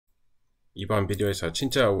이번 비디오에서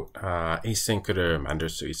진짜 asynch를 만들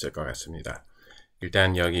수 있을 것 같습니다.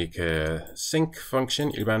 일단 여기 그 sync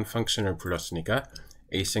펑션, 일반 펑션을 불렀으니까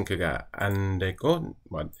async가 안 되고,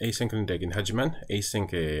 뭐 async는 되긴 하지만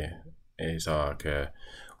async에서 그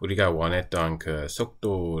우리가 원했던 그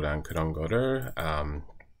속도랑 그런 거를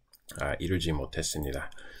이루지 못했습니다.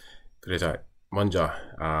 그래서 먼저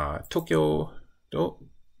토끼도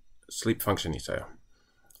sleep 펑션이 있어요.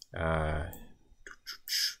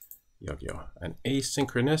 여기요. An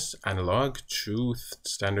asynchronous analog to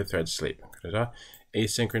standard thread sleep. 그래서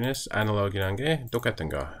asynchronous analog이란 게 똑같은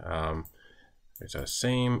거. 그래서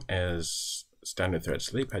same as standard thread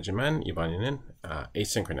sleep 하지만 이번에는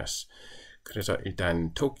asynchronous. 그래서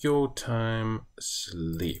일단 Tokyo time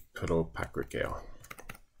sleep로 바꿀게요.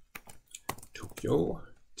 Tokyo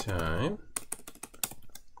time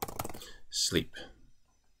sleep.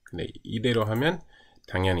 근데 이대로 하면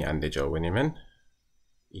당연히 안 되죠. 왜냐면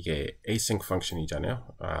이게 async 펑션이잖아요.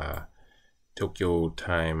 Tokyo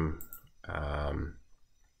time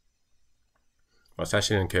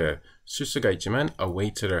사실은 그 쓸 수가 있지만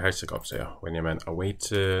await를 할 수가 없어요. 왜냐면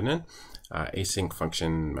await는 async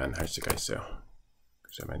펑션만 할 수가 있어요.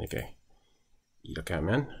 그래서 만약에 이렇게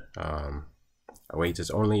하면 await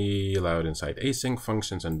is only allowed inside async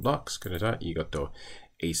functions and blocks. 그래서 이것도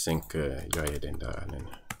async여야 된다는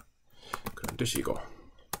그런 뜻이고.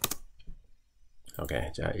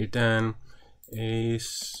 오케이, 자 일단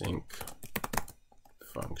async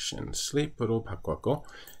function sleep으로 바꿨고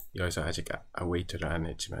여기서 아직 await를 안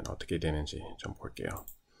했지만 어떻게 되는지 좀 볼게요.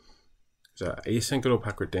 그래서 async으로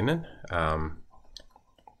바꿀 때는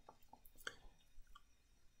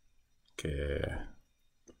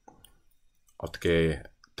어떻게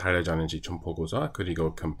달라졌는지 좀 보고서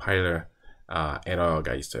그리고 compiler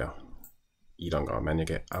에러가 있어요. 이런 거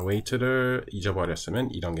만약에 await를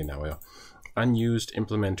잊어버렸으면 이런 게 나와요. Unused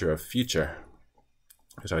implementer of future.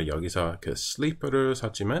 그래서 여기서 그 sleep를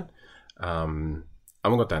썼지만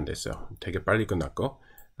아무것도 안 됐어요. 되게 빨리 끝났고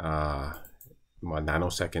뭐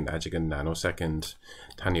nanosecond 아직은 nanosecond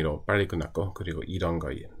단위로 빨리 끝났고 그리고 이런 거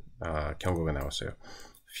경고가 나왔어요.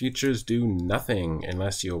 Futures do nothing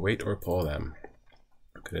unless you await or pull them.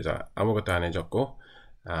 그래서 아무것도 안 해줬고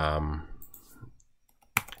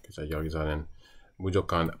그래서 여기서는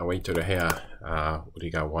무조건 await를 해야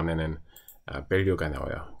우리가 원하는 value가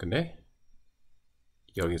나와요. 근데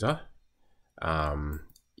여기서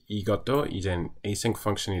이것도 이젠 async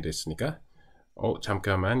펑션이 됐으니까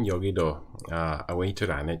잠깐만 여기도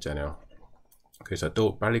await를 안 했잖아요. 그래서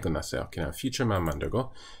또 빨리 끝났어요. 그냥 future만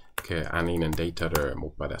만들고 그 안에 있는 데이터를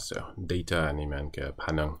못 받았어요. 데이터 아니면 그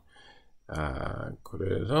반응.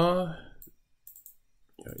 그래서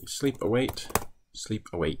여기 sleep await.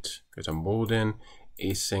 그래서 모든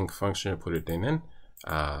async 펑션을 부를 때는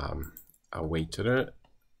await를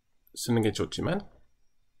쓰는 게 좋지만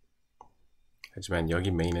하지만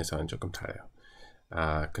여기 메인에서는 조금 달라요.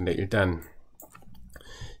 근데 일단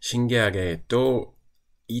신기하게 또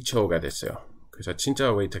 2초가 됐어요. 그래서 진짜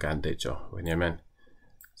await가 안 됐죠. 왜냐면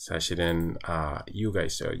사실은 이유가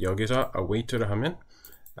있어요. 여기서 await를 하면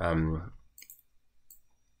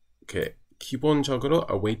기본적으로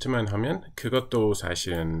await만 하면 그것도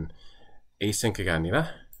사실은 async가 아니라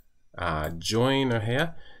join을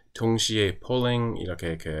해야 동시에 polling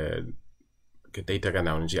이렇게 그 데이터가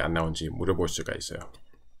나오는지 안 나오는지 물어볼 수가 있어요.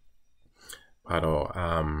 바로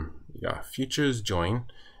futures join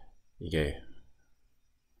이게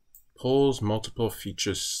polls multiple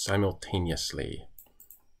features simultaneously.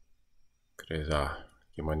 그래서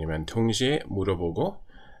이게 뭐냐면 동시에 물어보고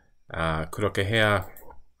그렇게 해야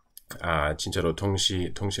진짜로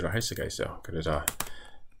동시로 할 수가 있어요. 그래서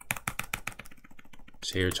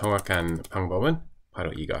제일 정확한 방법은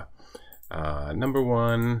바로 이거. Number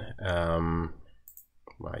one,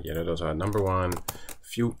 예를 들어서 number one,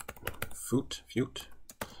 foot,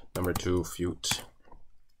 number two, foot.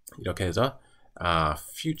 이렇게 해서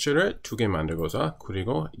future를 2개 만들고서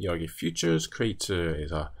그리고 여기 futures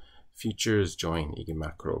create에서 futures join 이게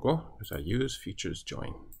마크로고 그래서 use futures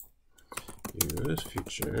join.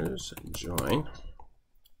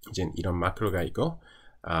 이제 이런 마크로가 있고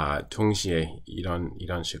동시에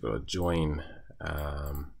이런 식으로 join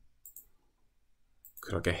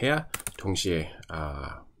그렇게 해야 동시에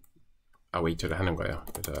await를 하는 거예요.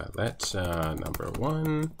 그래서 let's number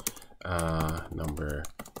one, number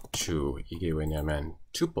two 이게 왜냐면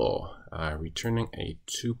tuple, returning a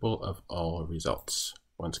tuple of all results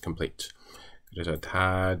once complete. 그래서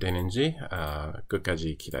다 되는지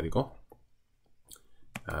끝까지 기다리고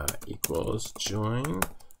equals join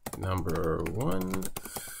number one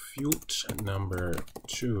fut number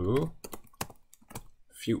two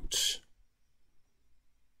fut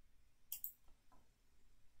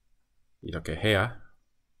이렇게 해야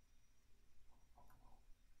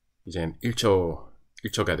이젠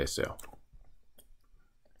 1초가 됐어요.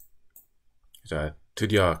 자,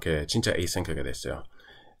 드디어 이렇게 진짜 async가 됐어요.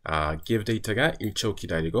 give data가 1초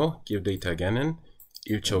기다리고 give data again은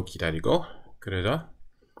 1초 기다리고 그래서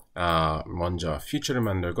먼저 future를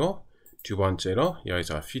만들고 두 번째로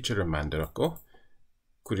여기서 future를 만들었고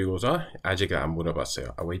그리고서 아직은 안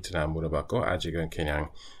물어봤어요. await는 안 물어봤고 아직은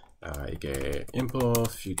그냥 이게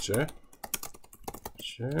import future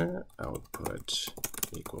output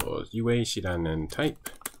equals u8이라는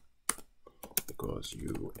type equals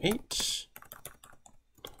u8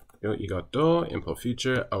 이것도 import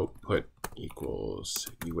future output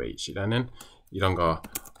equals u8이라는 이런 거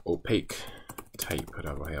opaque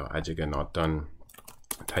type라고 해요. 아직은 어떤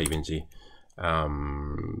타입인지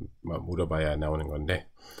뭐 물어봐야 나오는 건데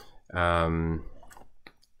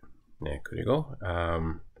네, 그리고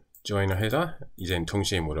join을 해서 이젠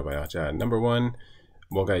동시에 물어봐요. 자, number one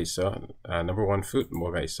뭐가 있어? number one food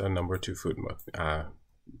뭐가 있어? number two food 뭐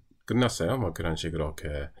끝났어요. 뭐 그런 식으로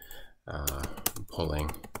그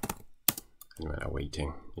polling 아니면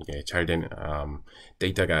awaiting 이게 잘 된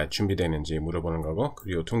데이터가 준비되는지 물어보는 거고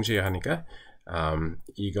그리고 동시에 하니까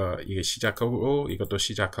이게 시작하고 이것도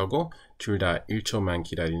시작하고 둘 다 1초만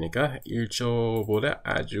기다리니까 1초보다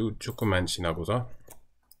아주 조금만 지나고서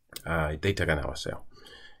데이터가 나왔어요.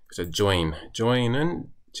 그래서 join은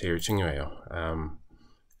제일 중요해요.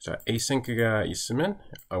 자, async가 있으면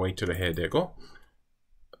await를 해야 되고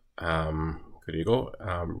그리고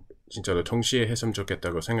진짜로 동시에 했으면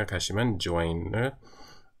좋겠다고 생각하시면 join을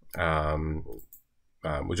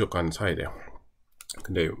무조건 써야 돼요.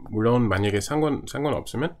 근데 물론 만약에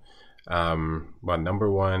상관없으면 뭐 number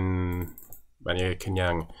one 만약에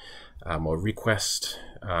그냥 뭐 request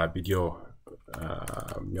비디오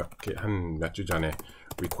몇 주 전에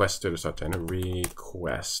request를 썼잖아요.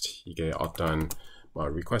 request 이게 어떤 뭐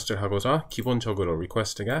request를 하고서 기본적으로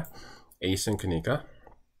request가 async니까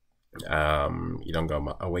이런 거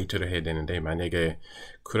뭐 await를 해야 되는데 만약에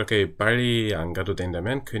그렇게 빨리 안 가도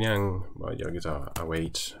된다면 그냥 뭐 여기서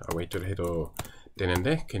await를 해도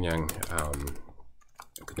되는데 그냥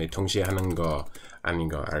근데 동시에 하는 거 아닌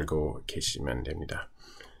거 알고 계시면 됩니다.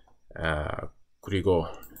 그리고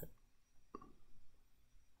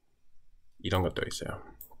이런 것도 있어요.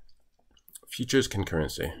 Futures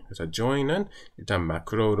concurrency. 그래서 join은 일단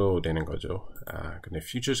마크로로 되는 거죠. 근데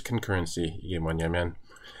futures concurrency 이게 뭐냐면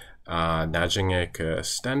나중에 그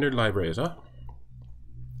standard library에서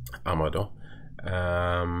아마도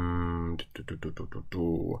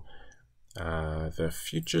the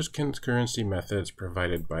futures concurrency methods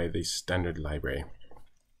provided by the standard library.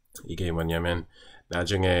 이게 뭐냐면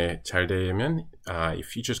나중에 잘 되면 이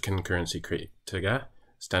futures concurrency create가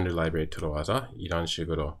standard library 들어와서 이런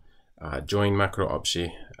식으로 join 마크로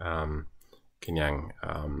없이 그냥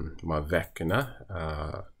뭐 vec나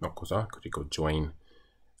넣고서 그리고 join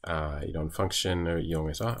이런 펑션을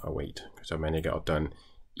이용해서 await. 그래서 만약에 어떤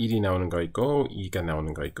 1이 나오는 거 있고 2가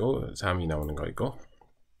나오는 거 있고 3이 나오는 거 있고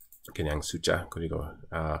그냥 숫자 그리고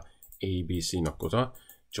A, B, C 넣고서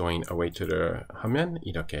join await를 하면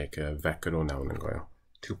이렇게 그 vec로 나오는 거예요.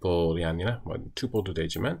 tuple이 아니라 뭐 tuple도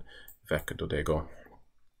되지만 vec도 되고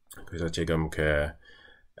그래서 지금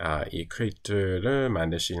이 create를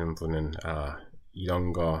만드시는 분은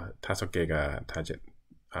이런 거 5개가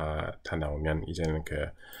다 나오면 이제는 그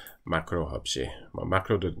마크로 없이 뭐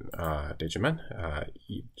마크로도 되지만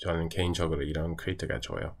저는 개인적으로 이런 create가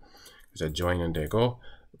좋아요. 그래서 join은 되고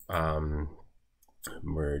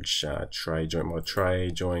merge, try join, 뭐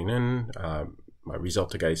try join은 뭐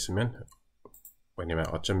result가 있으면 왜냐면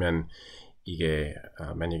어쩌면 이게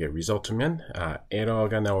만약에 result면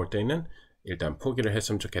error가 나올 때는 일단 포기를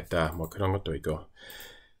했으면 좋겠다 뭐 그런 것도 있고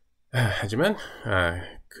하지만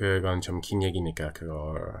그건 좀 긴 얘기니까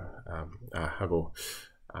그거 하고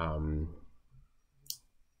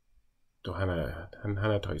또 하나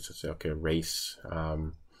더 있었어요. 그 race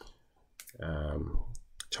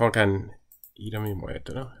정확한 이름이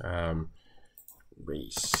뭐였더라?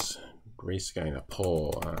 race가 아니라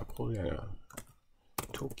폴이 아니라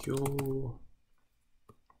도쿄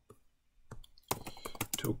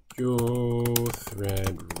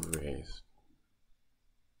thread race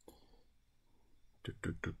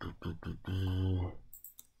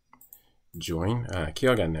join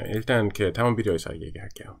기억이 안 나요. 일단 그 다음 비디오에서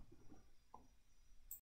얘기할게요.